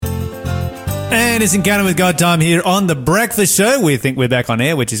And it's Encounter with God time here on The Breakfast Show. We think we're back on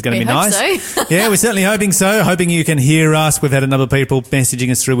air, which is going to be nice. So. Yeah, we're certainly hoping so. Hoping you can hear us. We've had a number of people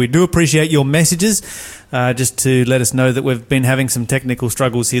messaging us through. We do appreciate your messages, just to let us know that we've been having some technical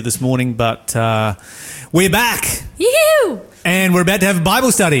struggles here this morning, but we're back. Yoo-hoo! And we're about to have a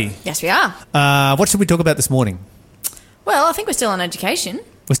Bible study. Yes, we are. What should we talk about this morning? Well, I think we're still on education.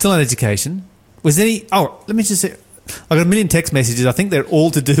 We're still on education. Was there any... Oh, let me just say... I got a million text messages. I think they're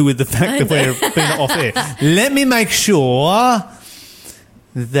all to do with the fact that we're being off air. Let me make sure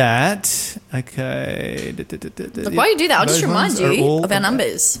that... Okay. Look, while you do that, I'll just remind you of our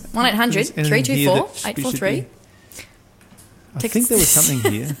numbers. 1-800-324-843. I think there was something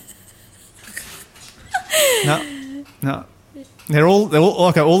here. No. They're all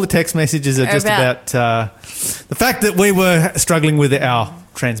okay. All the text messages are just about the fact that we were struggling with our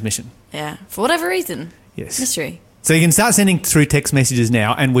transmission. Yeah, for whatever reason. Yes. Mystery. So you can start sending through text messages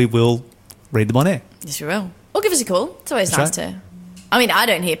now, and we will read them on air. Yes, we will. Or give us a call. It's always nice to... I mean, I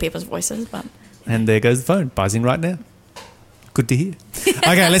don't hear people's voices, but... And there goes the phone, buzzing right now. Good to hear.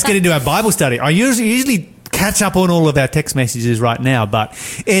 Okay, let's get into our Bible study. I usually catch up on all of our text messages right now, but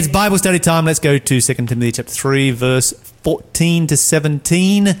it's Bible study time. Let's go to 2 Timothy chapter 3, verse 14 to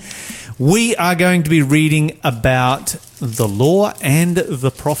 17. We are going to be reading about the law and the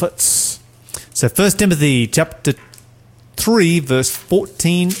prophets. So 1 Timothy chapter 3, verse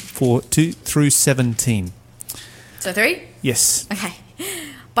 14 through 17. So 3? Yes. Okay.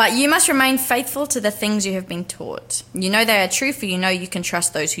 But you must remain faithful to the things you have been taught. You know they are true, for you know you can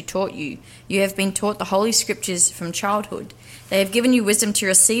trust those who taught you. You have been taught the Holy Scriptures from childhood. They have given you wisdom to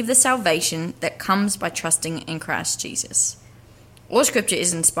receive the salvation that comes by trusting in Christ Jesus. All Scripture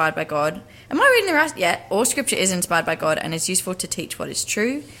is inspired by God. Am I reading the right? Yeah. All Scripture is inspired by God and is useful to teach what is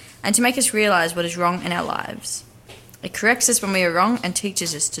true and to make us realize what is wrong in our lives. It corrects us when we are wrong and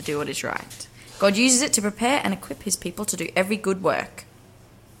teaches us to do what is right. God uses it to prepare and equip his people to do every good work.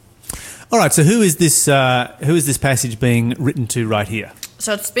 All right, so who is this passage being written to right here?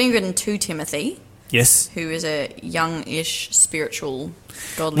 So it's being written to Timothy. Yes. Who is a youngish, spiritual,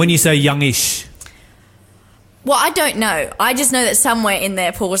 godly... When you say youngish... Well, I don't know. I just know that somewhere in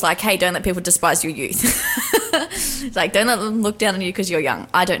there Paul was like, hey, don't let people despise your youth. It's like, don't let them look down on you because you're young.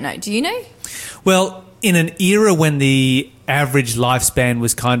 I don't know. Do you know? Well, in an era when the average lifespan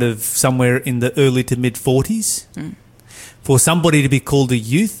was kind of somewhere in the early to mid-40s, for somebody to be called a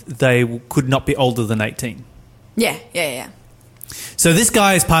youth, they could not be older than 18. Yeah. So this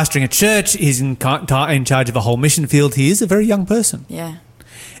guy is pastoring a church. He's in charge of a whole mission field. He is a very young person. Yeah.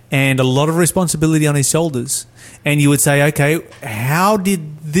 And a lot of responsibility on his shoulders. And you would say, okay, how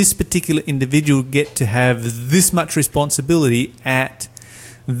did this particular individual get to have this much responsibility at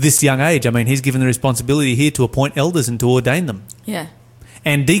this young age? I mean, he's given the responsibility here to appoint elders and to ordain them. Yeah.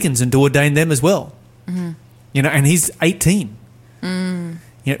 And deacons and to ordain them as well. Mm-hmm. You know, and he's 18. You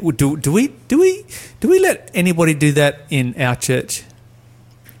know, do we let anybody do that in our church?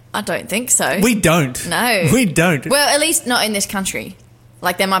 I don't think so. We don't. No. We don't. Well, at least not in this country.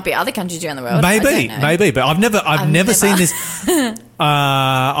 Like there might be other countries around the world. Maybe, but I've never seen this.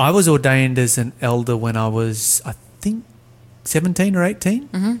 I was ordained as an elder when I was, I think, 17 or 18,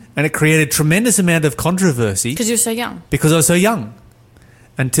 and it created a tremendous amount of controversy because you were so young. Because I was so young,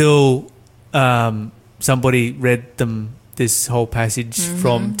 until somebody read them this whole passage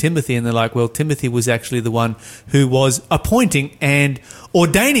from Timothy, and they're like, well, Timothy was actually the one who was appointing and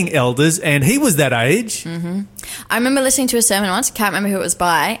ordaining elders, and he was that age. I remember listening to a sermon once, I can't remember who it was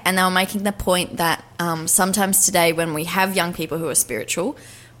by, and they were making the point that sometimes today when we have young people who are spiritual,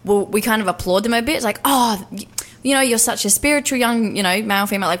 we kind of applaud them a bit. It's like, oh, you know, you're such a spiritual young, you know, male,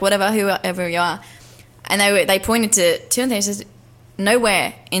 female, like whatever, whoever you are. And they pointed to Timothy and says,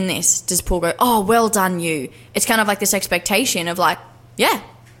 nowhere in this does Paul go, oh, well done you. It's kind of like this expectation of like, yeah.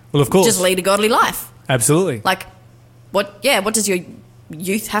 Well, of course. Just lead a godly life. Absolutely. Like, what does your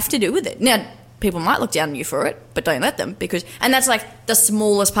youth have to do with it? Now, people might look down on you for it, but don't let them because... And that's like the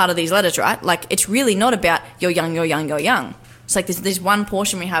smallest part of these letters, right? Like, it's really not about you're young. It's like there's one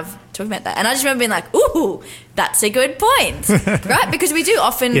portion we have talking about that. And I just remember being like, ooh, that's a good point, right? Because we do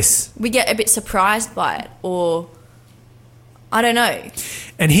often... Yes. We get a bit surprised by it or... I don't know.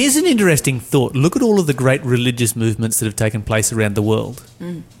 And here's an interesting thought. Look at all of the great religious movements that have taken place around the world.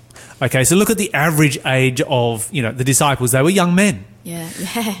 Okay, so look at the average age of, you know, the disciples. They were young men. Yeah.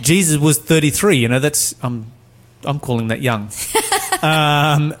 Jesus was 33. You know, that's I'm calling that young.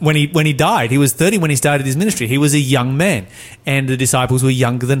 When he died, he was 30 when he started his ministry. He was a young man, and the disciples were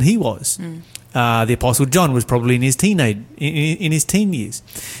younger than he was. The Apostle John was probably in his teen years.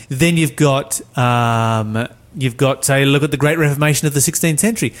 Then you've got you've got, say, look at the Great Reformation of the 16th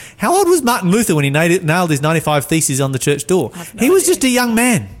century. How old was Martin Luther when he nailed his 95 Theses on the church door? He was just a young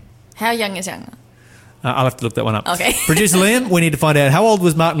man. How young is young? I'll have to look that one up. Okay. Producer Liam, we need to find out how old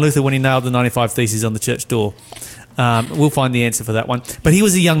was Martin Luther when he nailed the 95 Theses on the church door. We'll find the answer for that one. But he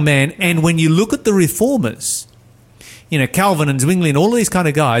was a young man, and when you look at the reformers, you know, Calvin and Zwingli and all these kind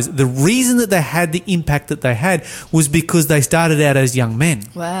of guys, the reason that they had the impact that they had was because they started out as young men.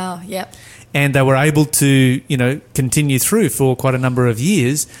 Wow, yep. And they were able to, you know, continue through for quite a number of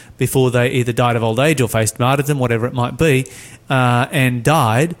years before they either died of old age or faced martyrdom, whatever it might be, and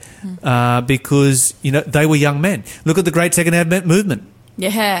died because, you know, they were young men. Look at the Great Second Advent movement.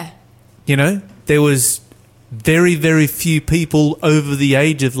 Yeah. You know, there was very, very few people over the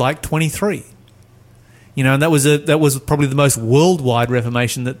age of like 23. You know, and that was probably the most worldwide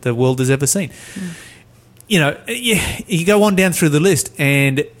reformation that the world has ever seen. You know, you go on down through the list,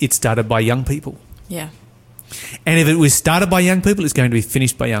 and it started by young people. Yeah. And if it was started by young people, it's going to be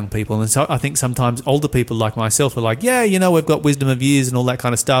finished by young people. And so I think sometimes older people like myself are like, yeah, you know, we've got wisdom of years and all that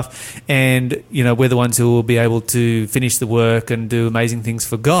kind of stuff. And, you know, we're the ones who will be able to finish the work and do amazing things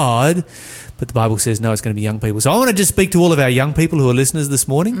for God. But the Bible says, no, it's going to be young people. So I want to just speak to all of our young people who are listeners this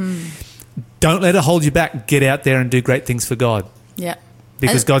morning. Don't let it hold you back. Get out there and do great things for God. Yeah.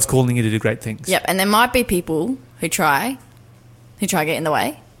 Because God's calling you to do great things. Yep, and there might be people who try get in the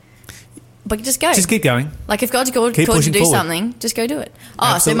way, but just go. Just keep going. Like if God's called you to do forward. something, just go do it.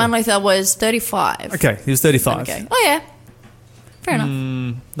 Oh, Absolutely. so Martin Luther was 35. Okay, he was 35. Okay. Oh yeah, fair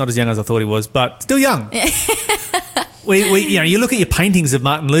enough. Not as young as I thought he was, but still young. we you know, you look at your paintings of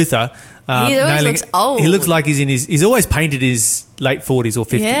Martin Luther. He always looks old. He looks like he's always painted his late 40s or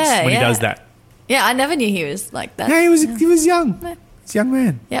 50s when he does that. Yeah, I never knew he was like that. Yeah, he was young. Yeah. He's a young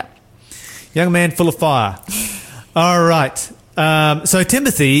man. Yep. Young man full of fire. All right. So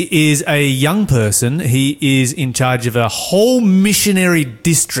Timothy is a young person. He is in charge of a whole missionary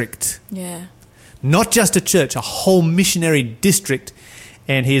district. Yeah. Not just a church, a whole missionary district.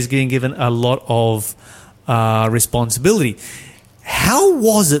 And he is getting given a lot of responsibility. How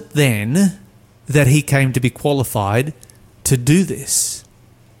was it then that he came to be qualified to do this?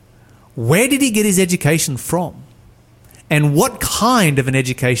 Where did he get his education from? And what kind of an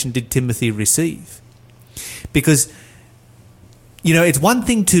education did Timothy receive? Because, you know, it's one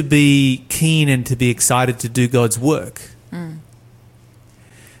thing to be keen and to be excited to do God's work.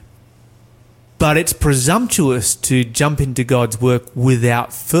 But it's presumptuous to jump into God's work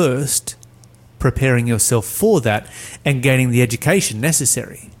without first preparing yourself for that and gaining the education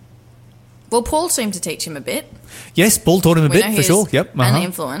necessary. Well, Paul seemed to teach him a bit. Yes, Paul taught him a bit, for sure. Yep. An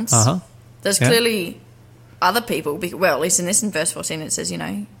influence. There's Yeah. clearly other people, well, at least in verse 14 it says, you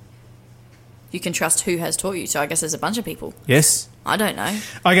know, you can trust who has taught you. So I guess there's a bunch of people. Yes. I don't know.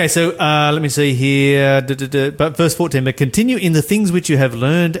 Okay, so let me see here. But verse 14, but continue in the things which you have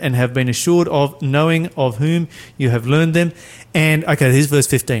learned and have been assured of, knowing of whom you have learned them. And, okay, here's verse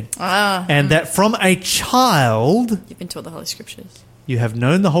 15. And that from a child You've been taught the Holy Scriptures. you have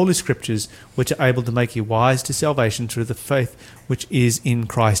known the Holy Scriptures, which are able to make you wise to salvation through the faith which is in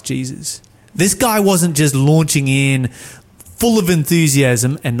Christ Jesus. This guy wasn't just launching in full of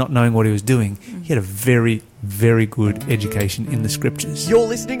enthusiasm and not knowing what he was doing. He had a very, very good education in the Scriptures. You're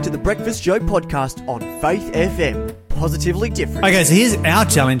listening to the Breakfast Show podcast on Faith FM. Positively different. Okay, so here's our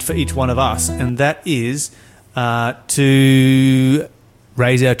challenge for each one of us, and that is to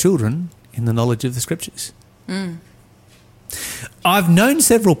raise our children in the knowledge of the Scriptures. I've known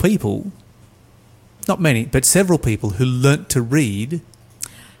several people, not many, but several people who learnt to read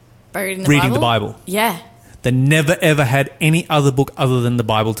Reading the Bible. Yeah. They never ever had any other book other than the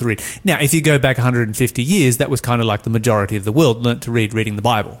Bible to read. Now, if you go back 150 years, that was kind of like the majority of the world learnt to read reading the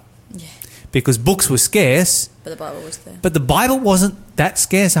Bible. Yeah. Because books were scarce. But the Bible was there. But the Bible wasn't that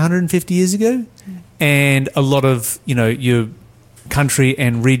scarce 150 years ago. And a lot of, you know, your country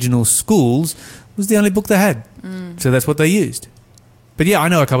and regional schools was the only book they had. So that's what they used. But yeah, I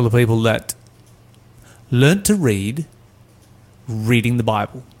know a couple of people that learnt to read reading the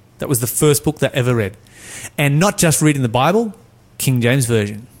Bible. That was the first book they ever read. And not just reading the Bible, King James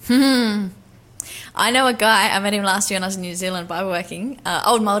Version. I know a guy, I met him last year when I was in New Zealand Bible working,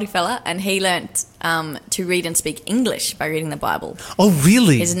 old Māori fella, and he learnt to read and speak English by reading the Bible. Oh,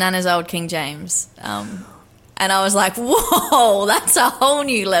 really? His nana's old King James. And I was like, whoa, that's a whole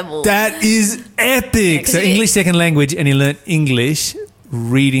new level. That is epic. Yeah, So English second language, and he learnt English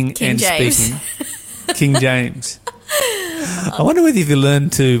reading King and James. speaking King James. I wonder whether if you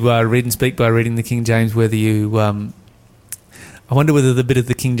learn to read and speak by reading the King James, whether you... I I wonder whether the bit of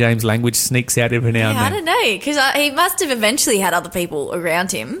the King James language sneaks out every now Yeah, I and then. don't know, because he must have eventually had other people around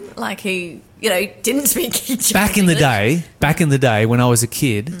him, like who, didn't speak James Back in the English. day when I was a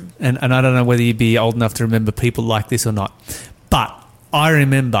kid, and I don't know whether you'd be old enough to remember people like this or not, but I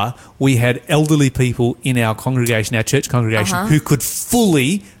remember we had elderly people in our congregation, our church congregation, who could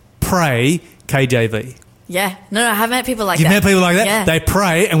fully pray KJV. Yeah. No, I have met people like You've that. met people like that? Yeah. They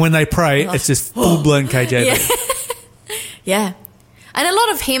pray, and when they pray, it's just full-blown KJV. Yeah. Yeah. And a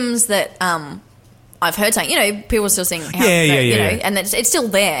lot of hymns that I've heard saying, people still sing. Yeah. And it's still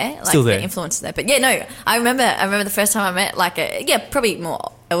there. Like, Still there. The influence is there. But yeah, no, I remember the first time I met, probably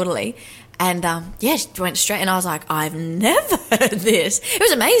more elderly. And she went straight, and I was like, I've never heard this. It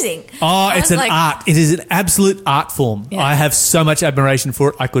was amazing. Oh, I it's was an art. It is an absolute art form. Yeah. I have so much admiration for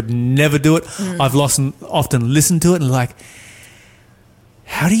it. I could never do it. I've often listened to it and like,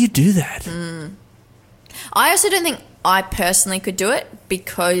 how do you do that? I also don't think I personally could do it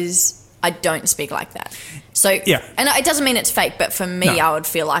because I don't speak like that. So, Yeah. And it doesn't mean it's fake, but for me, No. I would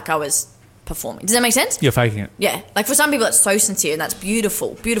feel like I was performing. Does that make sense? You're faking it. Yeah. Like for some people, it's so sincere and that's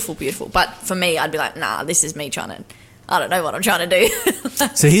beautiful, beautiful, beautiful. But for me, I'd be like, nah, this is me trying to, I don't know what I'm trying to do.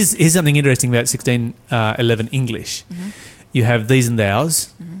 So here's something interesting about 1611 English. You have these and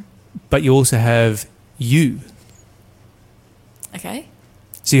thous, but you also have you. Okay.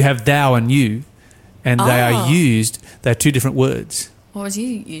 So you have thou and you, and they are used, they're two different words. What was you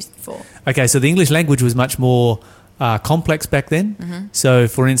used for? Okay, so the English language was much more complex back then. So,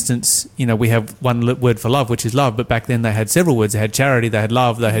 for instance, we have one word for love, which is love, but back then they had several words. They had charity, they had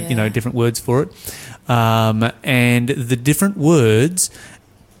love, they had, Yeah. different words for it. And the different words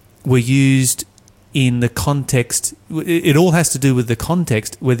were used in the context. It all has to do with the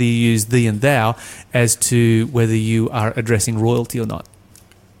context, whether you use thee and thou, as to whether you are addressing royalty or not.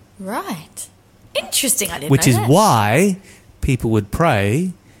 Right. Interesting. I didn't Which know is that. why people would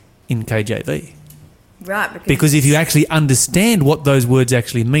pray in KJV. Right. Because if you actually understand what those words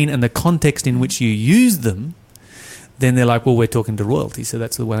actually mean and the context in which you use them, then they're like, well, we're talking to royalty, so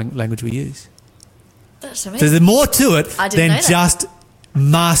that's the language we use. That's So amazing. there's more to it I didn't than know that. just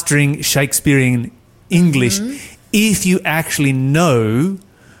mastering Shakespearean English if you actually know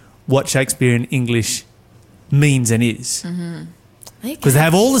what Shakespearean English means and is. Because they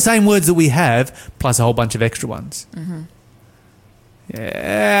have all the same words that we have, plus a whole bunch of extra ones. Yeah,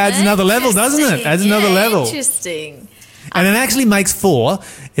 adds another level, doesn't it? Adds another level. Interesting. And it actually makes for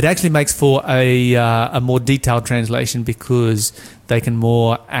a more detailed translation because they can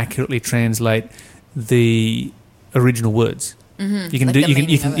more accurately translate the original words. You can Like do the you can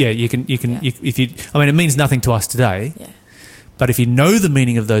meaning of it. it means nothing to us today. Yeah. But if you know the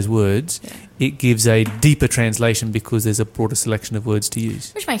meaning of those words, it gives a deeper translation because there's a broader selection of words to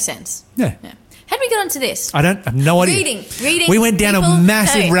use. Which makes sense. Yeah. Yeah. How did we get onto this? I have no idea. Reading. We went down a people-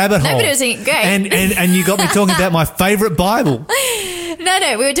 massive rabbit hole. No, but it was great. And you got me talking about my favourite Bible.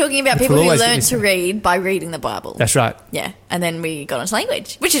 No, we were talking about Which people will who always get me learned to started. read by reading the Bible. That's right. Yeah, and then we got onto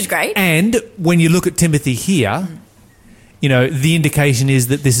language, which is great. And when you look at Timothy here, the indication is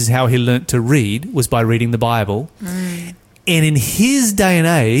that this is how he learnt to read, was by reading the Bible. And in his day and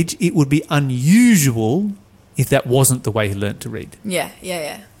age, it would be unusual if that wasn't the way he learnt to read. Yeah.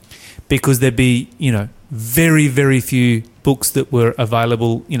 Because there'd be, very, very few books that were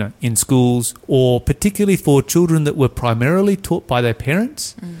available, in schools, or particularly for children that were primarily taught by their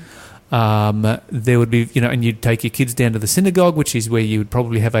parents. There would be, and you'd take your kids down to the synagogue, which is where you would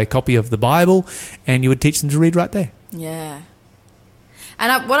probably have a copy of the Bible, and you would teach them to read right there. Yeah.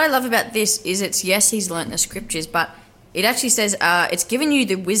 And what I love about this is he's learnt the scriptures, but it actually says it's given you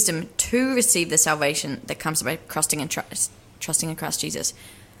the wisdom to receive the salvation that comes by trusting in Christ Jesus.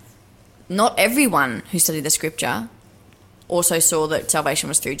 Not everyone who studied the scripture also saw that salvation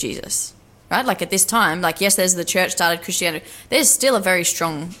was through Jesus, right? Like at this time, yes, there's the church started Christianity. There's still a very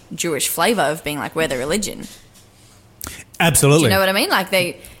strong Jewish flavour of being we're the religion. Absolutely. Do you know what I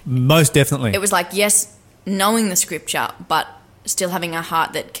mean? Most definitely. It was yes, knowing the scripture, but still having a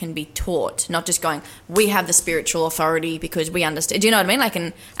heart that can be taught, not just going, we have the spiritual authority because we understand. Do you know what I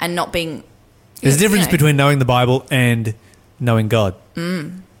mean? And not being... There's a difference between knowing the Bible and knowing God.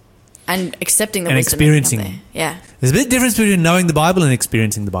 And accepting the And wisdom. experiencing. There. Yeah. There's a bit of difference between knowing the Bible and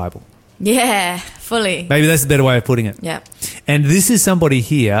experiencing the Bible. Yeah, fully. Maybe that's a better way of putting it. Yeah. And this is somebody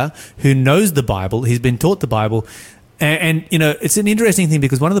here who knows the Bible. He's been taught the Bible. And it's an interesting thing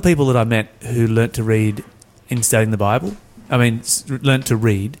because one of the people that I met who learnt to read in studying the Bible, learnt to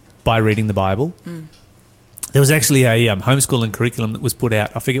read by reading the Bible. There was actually a homeschooling curriculum that was put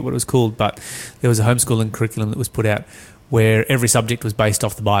out. I forget what it was called, but there was a homeschooling curriculum that was put out where every subject was based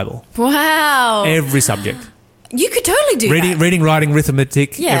off the Bible. Wow. Every subject. You could totally do that. Reading, writing,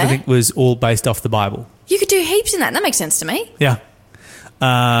 arithmetic, Yeah. everything was all based off the Bible. You could do heaps in that. That makes sense to me. Yeah.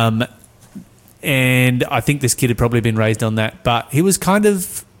 And I think this kid had probably been raised on that, but he was kind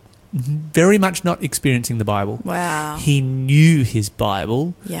of very much not experiencing the Bible. Wow. He knew his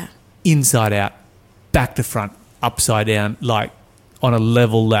Bible Yeah. inside out, back to front, upside down, like on a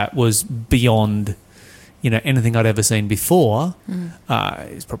level that was beyond, anything I'd ever seen before.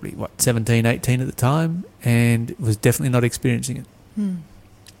 He was probably, 17, 18 at the time, and was definitely not experiencing it.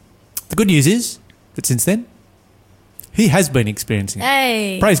 The good news is that since then, he has been experiencing it.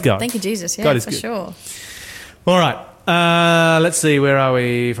 Hey. Praise God. Thank you, Jesus. Yeah, God is for good. sure. All right. Let's see. Where are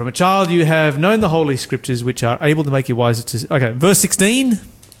we? From a child you have known the Holy Scriptures, which are able to make you wiser to... Okay, verse 16.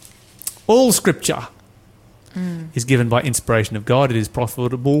 All Scripture is given by inspiration of God. It is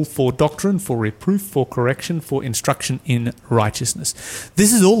profitable for doctrine, for reproof, for correction, for instruction in righteousness.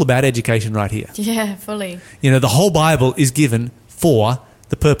 This is all about education right here. Yeah, fully. The whole Bible is given for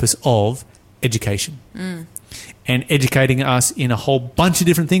the purpose of education. And educating us in a whole bunch of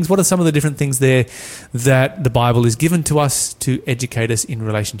different things. What are some of the different things there that the Bible is given to us to educate us in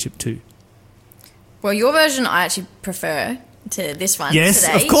relationship to? Well, your version I actually prefer to this one Yes,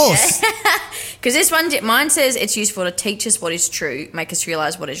 today. of course. Because this one, mine says it's useful to teach us what is true, make us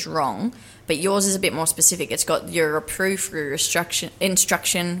realise what is wrong. But yours is a bit more specific. It's got your reproof, your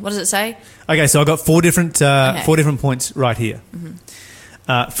instruction. What does it say? Okay, so I've got four different points right here.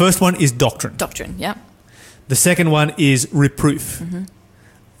 First one is doctrine. Doctrine, yeah. The second one is reproof.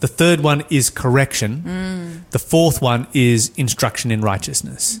 The third one is correction. The fourth one is instruction in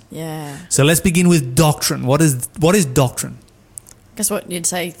righteousness. Yeah. So let's begin with doctrine. What is doctrine? Guess what you'd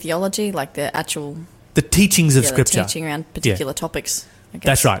say? Theology, like the actual... The teachings of the Scripture. teaching around particular topics. I guess.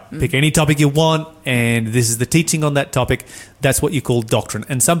 That's right. Pick any topic you want, and this is the teaching on that topic. That's what you call doctrine.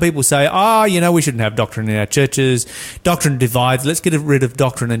 And some people say, we shouldn't have doctrine in our churches. Doctrine divides. Let's get rid of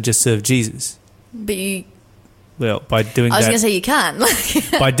doctrine and just serve Jesus. But you... Well, by doing I was that... going to say you can't.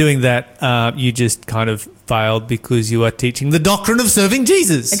 by doing that, you just kind of failed because you are teaching the doctrine of serving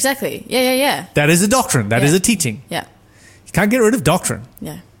Jesus. Exactly. Yeah. That is a doctrine. That is Yeah. a teaching. Yeah. You can't get rid of doctrine.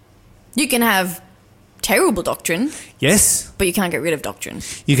 Yeah. You can have terrible doctrine, Yes, but you can't get rid of doctrine.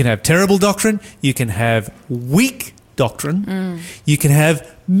 you can have terrible doctrine. You can have weak doctrine. You can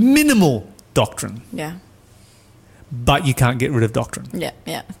have minimal doctrine, Yeah. but you can't get rid of doctrine.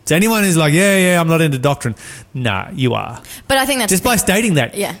 Yeah. So anyone who's like, I'm not into doctrine. Nah, you are. But I think that's... Just by stating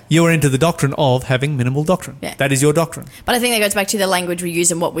that, Yeah. you are into the doctrine of having minimal doctrine. Yeah. That is your doctrine. But I think that goes back to the language we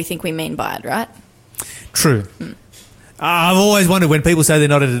use and what we think we mean by it, right? True. I've always wondered when people say they're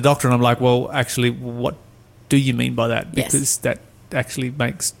not into doctrine, I'm like, well, actually, what do you mean by that? Yes. Because that actually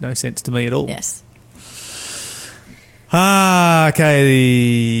makes no sense to me at all. Yes. Okay.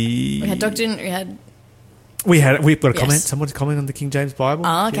 We had doctrine, we had... We've got a comment. Yes. Someone's comment on the King James Bible.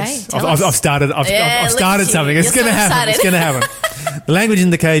 Oh, okay. Yes. Tell I've us. started. I've Yeah, look started at you. something. It's You're going to so happen. It's excited. going to happen. The language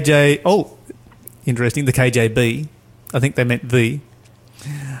in the KJ. Oh, interesting. The KJB. I think they meant the.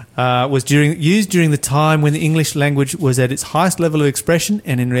 Was used during the time when the English language was at its highest level of expression,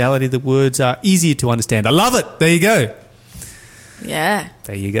 and in reality, the words are easier to understand. I love it. There you go. Yeah.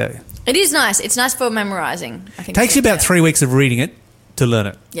 There you go. It is nice. It's nice for memorising, I think. Takes you about 3 weeks of reading it to learn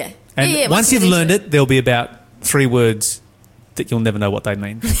it. Yeah. And yeah, once you you've get learned into it, there'll be about 3 words that you'll never know what they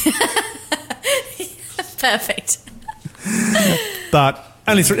mean. Perfect. But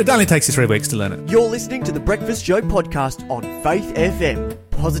it only takes you 3 weeks to learn it. You're listening to the Breakfast Show podcast on Faith FM.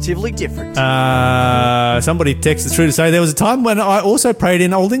 Positively different. Somebody texted through to say there was a time when I also prayed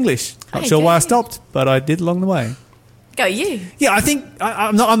in Old English. Not Hey, sure why I did you? stopped, but I did along the way. Go you. Yeah, I think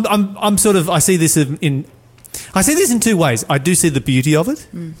I'm sort of. I see this in 2 ways. I do see the beauty of it,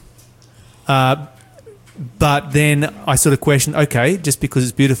 but then I sort of question: okay, just because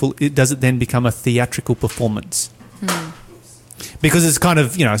it's beautiful, does it then become a theatrical performance? Because it's kind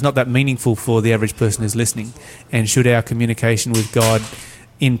of, it's not that meaningful for the average person who's listening. And should our communication with God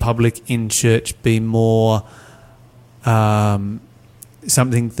in public, in church, be more something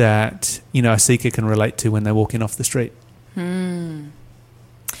that, a seeker can relate to when they walk in off the street? I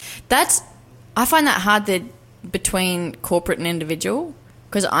find that hard between corporate and individual,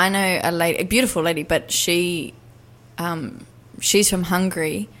 because I know a beautiful lady, but she's from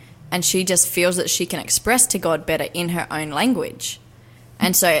Hungary, and she just feels that she can express to God better in her own language.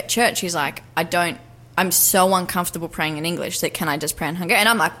 And so at church, she's like, I'm so uncomfortable praying in English that can I just pray in Hungarian? And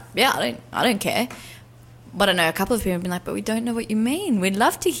I'm like, yeah, I don't care. But I know a couple of people have been like, but we don't know what you mean. We'd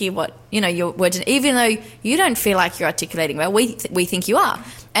love to hear what, your words, and even though you don't feel like you're articulating well, we think you are.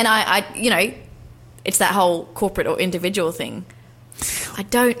 And I it's that whole corporate or individual thing. I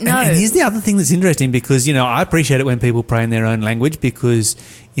don't know. And here's the other thing that's interesting, because, you know, I appreciate it when people pray in their own language, because,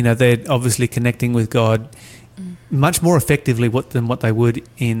 you know, they're obviously connecting with God much more effectively than what they would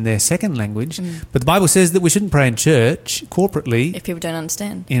in their second language. But the Bible says that we shouldn't pray in church corporately if people don't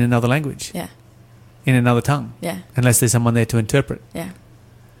understand. in another language, Yeah. in another tongue, Yeah. unless there's someone there to interpret. Yeah.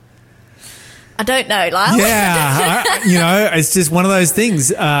 I don't know, Lyle. Yeah, you know, it's just one of those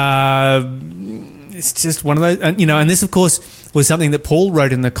things. It's just one of those, and, you know, and this, of course, was something that Paul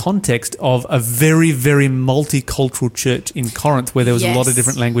wrote in the context of a very, very multicultural church in Corinth, where there was a lot of Yes.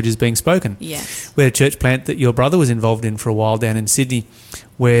 different languages being spoken. Yes. We had a church plant that your brother was involved in for a while down in Sydney,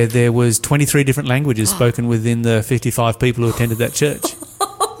 where there was 23 different languages spoken within the 55 people who attended that church.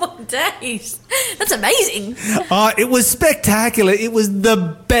 Days. That's amazing. Oh, it was spectacular. It was the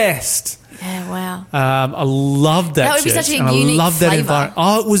best. Yeah, wow. I loved that. That would be church, such a and unique I loved that flavour. environment.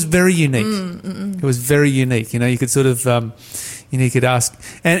 Oh, it was very unique. It was very unique. You know, you could sort of, you know, you could ask,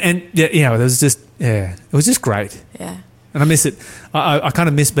 and yeah, you know, it was just great. Yeah. And I miss it. I kind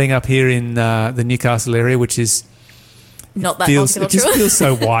of miss being up here in the Newcastle area, which is Not that it just multicultural. feels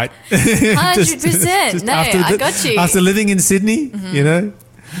so white. 100%. No, I got you. After living in Sydney, you know.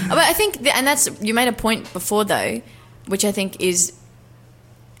 But I think, and that's, you made a point before though, which I think is,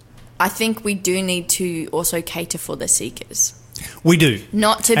 I think we do need to also cater for the seekers. We do.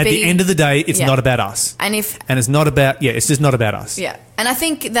 Not to At be... the end of the day, it's Yeah. not about us. And it's not about, it's just not about us. Yeah. And I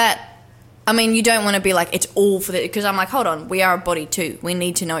think that, I mean, you don't want to be like, it's all for the... Because I'm like, hold on, we are a body too. We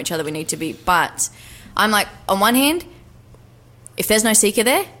need to know each other. We need to be... But I'm like, on one hand, if there's no seeker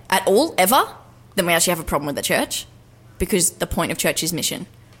there at all, ever, then we actually have a problem with the church, because the point of church is mission.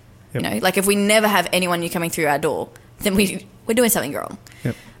 Yep. You know, like if we never have anyone new coming through our door, then we're doing something wrong.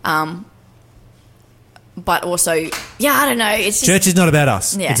 Yep. But also, yeah, I don't know. It's just, Church is not about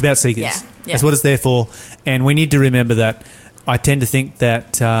us. Yeah. It's about seekers. Yeah. Yeah. That's what it's there for. And we need to remember that. I tend to think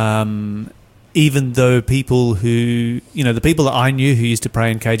that even though people who, you know, the people that I knew who used to pray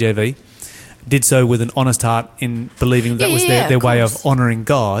in KJV did so with an honest heart in believing that was their way of honouring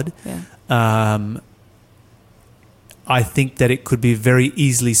God, I think that it could be very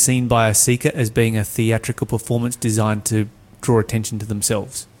easily seen by a seeker as being a theatrical performance designed to draw attention to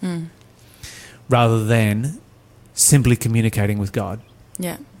themselves, rather than simply communicating with God.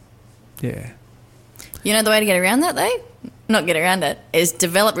 yeah. Yeah. You know the way to get around that, though? Not get around it, is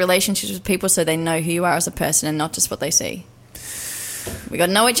develop relationships with people so they know who you are as a person and not just what they see. We got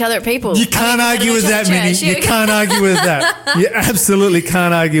to know each other at people. You can't argue with that, Minnie. Minnie. You can't argue with that. You absolutely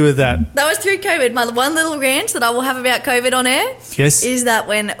can't argue with that. That was through COVID. My one little rant that I will have about COVID on air Yes. is that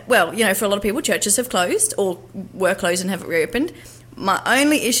when, well, you know, for a lot of people, churches have closed or were closed and haven't reopened. My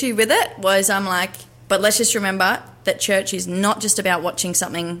only issue with it was I'm like, but let's just remember that church is not just about watching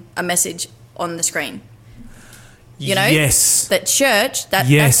something, a message on the screen. You know? Yes. That church, Yes.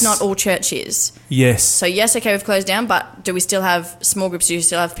 that's not all church is. Yes. So yes, okay, we've closed down, but do we still have small groups? Do you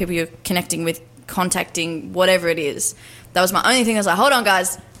still have people you're connecting with, contacting, whatever it is? That was my only thing. I was like, hold on,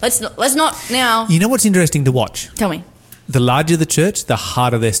 guys, let's not now. You know what's interesting to watch? Tell me. The larger the church, the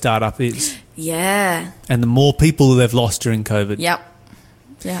harder their startup is. Yeah. And the more people they've lost during COVID. Yep.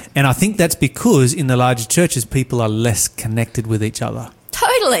 Yeah. And I think that's because in the larger churches, people are less connected with each other.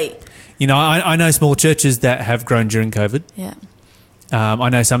 Totally. You know, I know small churches that have grown during COVID. Yeah. I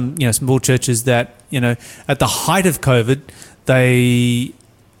know some, you know, small churches that, you know, at the height of COVID, they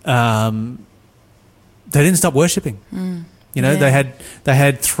didn't stop worshipping. You know, Yeah. they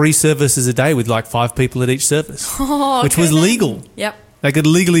had 3 services a day with like 5 people at each service, Oh, which okay was then. legal. Yep. They could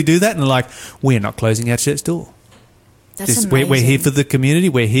legally do that, and they're like, we're not closing our church door. That's This- amazing. we're here for the community.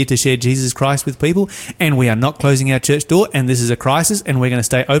 We're here to share Jesus Christ with people, and we are not closing our church door. And this is a crisis, and we're going to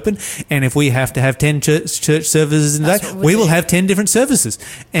stay open. And if we have to have 10 church services in a That's day, what we we will do. have 10 different services.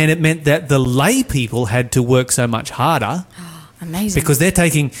 And it meant that the lay people had to work so much harder Amazing. because they're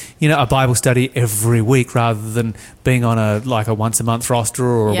taking, you know, a Bible study every week rather than being on a once a month roster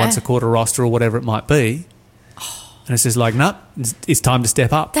or a Yeah. once a quarter roster or whatever it might be. And it's just like, no, it's time to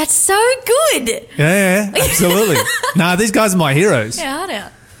step up. That's so good. Yeah, absolutely. Nah, these guys are my heroes. Yeah, hard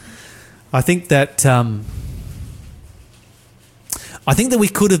out. I think that we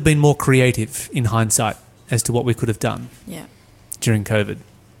could have been more creative in hindsight as to what we could have done Yeah. during COVID.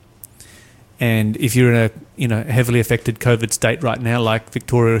 And if you're in a heavily affected COVID state right now, like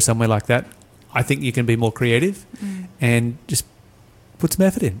Victoria or somewhere like that, I think you can be more creative and just put some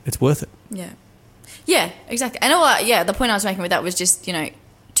effort in. It's worth it. Yeah. Yeah, exactly. And the point I was making with that was just, you know,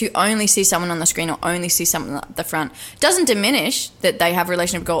 to only see someone on the screen or only see someone at the front doesn't diminish that they have a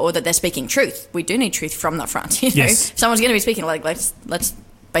relationship with God or that they're speaking truth. We do need truth from the front. You know? Yes. If someone's going to be speaking, like let's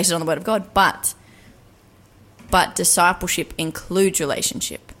base it on the word of God. But but discipleship includes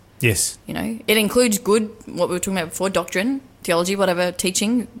relationship. Yes. You know, it includes good, what we were talking about before, doctrine, theology, whatever,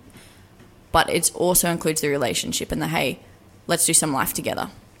 teaching, but it also includes the relationship and the, hey, let's do some life together.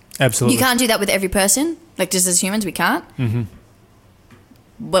 Absolutely. You can't do that with every person. Like, just as humans, we can't. Mm-hmm.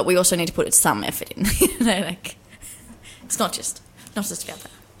 But we also need to put some effort in. You know, like, it's not just about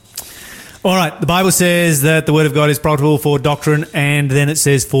that. All right. The Bible says that the Word of God is profitable for doctrine, and then it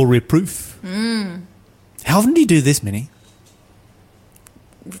says for reproof. How often do you do this, Minnie?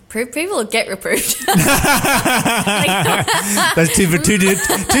 People get reproved. That's two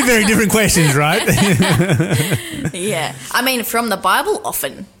very different questions, right? Yeah. I mean, from the Bible,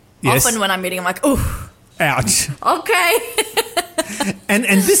 often. Yes. Often when I'm reading, I'm like, ooh. Ouch. Okay. And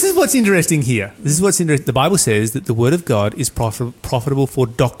this is what's interesting here. This is what's interesting. The Bible says that the Word of God is profitable for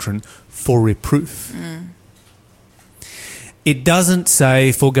doctrine, for reproof. It doesn't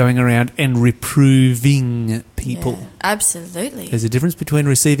say for going around and reproving people. Yeah, absolutely. There's a difference between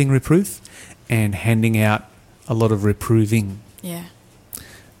receiving reproof and handing out a lot of reproving. Yeah.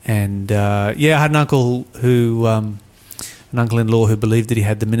 And I had an uncle who, an uncle-in-law who believed that he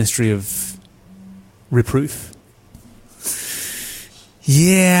had the ministry of reproof.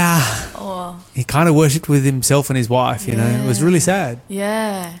 Yeah. Oh. He kind of worshipped with himself and his wife, you know. It was really sad.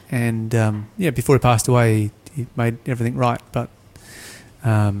 Yeah. And, before he passed away, he made everything right. But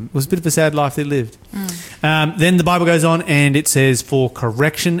it was a bit of a sad life that he lived. Then the Bible goes on and it says for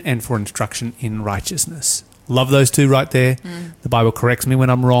correction and for instruction in righteousness. Love those two right there. The Bible corrects me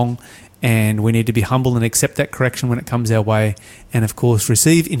when I'm wrong, and we need to be humble and accept that correction when it comes our way. And, of course,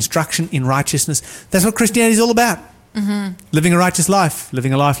 receive instruction in righteousness. That's what Christianity is all about. Living a righteous life,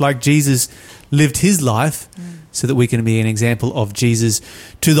 living a life like Jesus lived his life, so that we can be an example of Jesus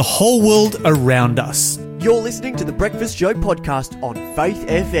to the whole world around us. You're listening to the Breakfast Show podcast on Faith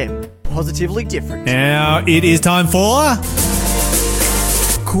FM. Positively different. Now it is time for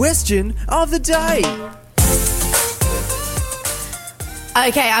Question of the day.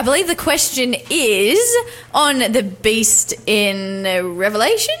 Okay, I believe the question is on the beast in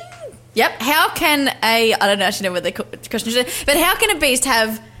Revelation. Yep. How can I don't actually know what the question is, but how can a beast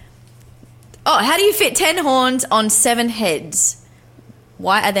have... Oh, how do you fit 10 horns on 7 heads?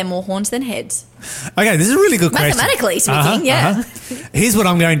 Why are there more horns than heads? Okay, this is a really good question. Mathematically speaking, yeah. Here's what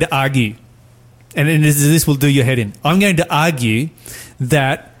I'm going to argue, and this will do your head in. I'm going to argue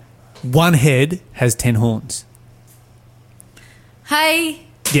that one head has 10 horns. Hey.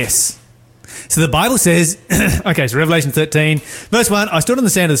 Yes. So the Bible says, okay, so Revelation 13, verse 1, I stood on the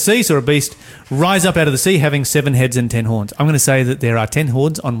sand of the sea, saw a beast rise up out of the sea having 7 heads and 10 horns. I'm going to say that there are 10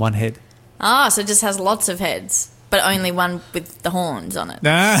 horns on one head. Ah, so it just has lots of heads, but only one with the horns on it. Hey,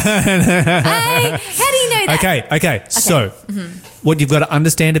 how do you know that? Okay. So what you've got to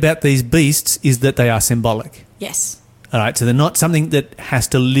understand about these beasts is that they are symbolic. Yes. All right, so they're not something that has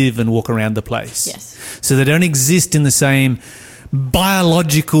to live and walk around the place. Yes. So they don't exist in the same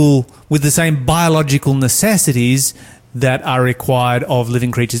biological necessities that are required of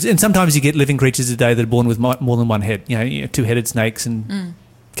living creatures. And sometimes you get living creatures today that are born with more than one head. You know, two-headed snakes and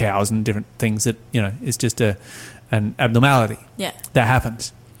cows and different things that, it's just an abnormality. Yeah. That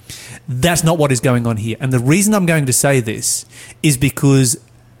happens. That's not what is going on here. And the reason I'm going to say this is because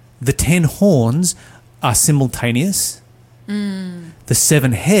the 10 horns are simultaneous. The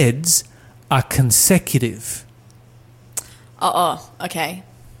 7 heads are consecutive. Okay.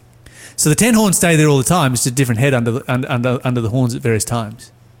 So the 10 horns stay there all the time. It's just a different head under the horns at various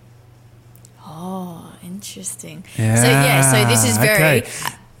times. Oh, interesting. Yeah. So this is very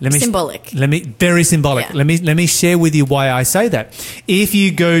symbolic. Very symbolic. Yeah. Let me share with you why I say that. If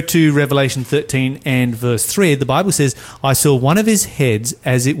you go to Revelation 13 and verse 3, the Bible says, I saw one of his heads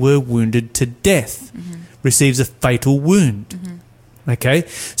as it were wounded to death, receives a fatal wound. Okay?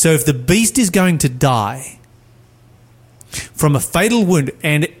 So if the beast is going to die from a fatal wound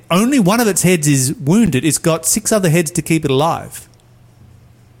and only one of its heads is wounded, it's got 6 other heads to keep it alive.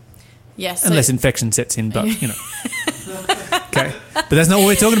 Yes. Unless infection sets in, but, Okay. But that's not what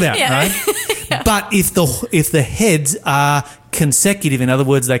we're talking about, right? Yeah. But if the heads are consecutive, in other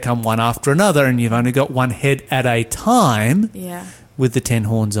words, they come one after another and you've only got one head at a time with the 10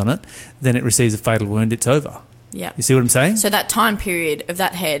 horns on it, then it receives a fatal wound, it's over. Yeah. You see what I'm saying? So that time period of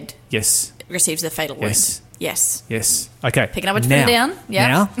that head receives the fatal wound. Yes. Okay. Picking up what you're putting down.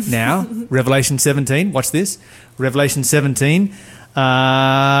 Yeah. Now, Revelation 17. Watch this. Revelation 17.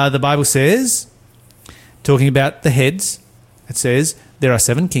 The Bible says, talking about the heads, it says, there are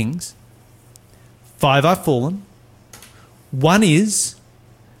 7 kings. 5 are fallen. 1 is,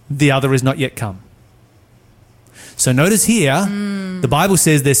 the other is not yet come. So notice here, the Bible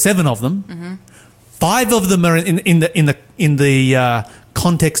says there's 7 of them. 5 of them are in the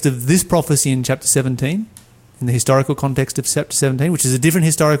context of this prophecy in chapter 17, in the historical context of chapter 17, which is a different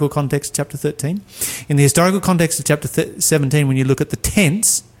historical context to chapter 13. In the historical context of chapter 17, when you look at the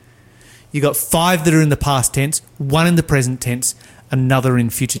tense, you got 5 that are in the past tense, 1 in the present tense, another in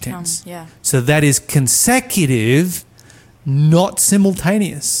future tense. Yeah. So that is consecutive, not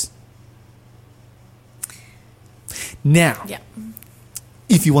simultaneous. Now, Yeah.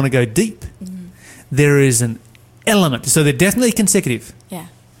 if you want to go deep, there is an element. So they're definitely consecutive, Yeah.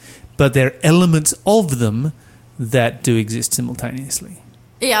 but there are elements of them that do exist simultaneously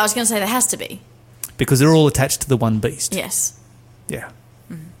Yeah, I was going to say there has to be. because they're all attached to the one beast. Yes. Yeah,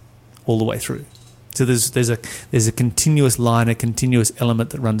 all the way through. So there's a continuous line, a continuous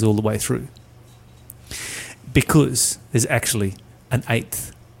element that runs all the way through. Because there's actually an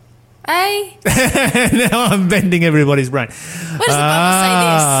 8th. Hey, Now I'm bending everybody's brain. where does the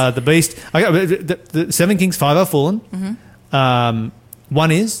Bible say The beast. The 7 kings, 5 are fallen.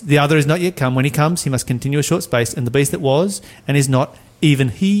 One is, the other is not yet come. When he comes, he must continue a short space. And the beast that was and is not, even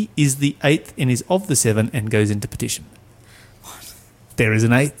he is the 8th and is of the 7 and goes into petition. There is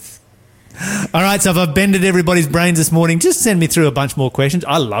an 8th. All right, so if I've bended everybody's brains this morning, just send me through a bunch more questions.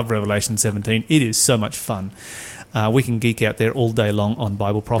 I love Revelation 17. It is so much fun. We can geek out there all day long on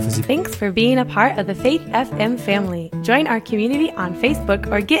Bible prophecy. Thanks for being a part of the Faith FM family. Join our community on Facebook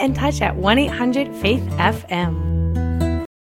or get in touch at 1-800-FAITH-FM.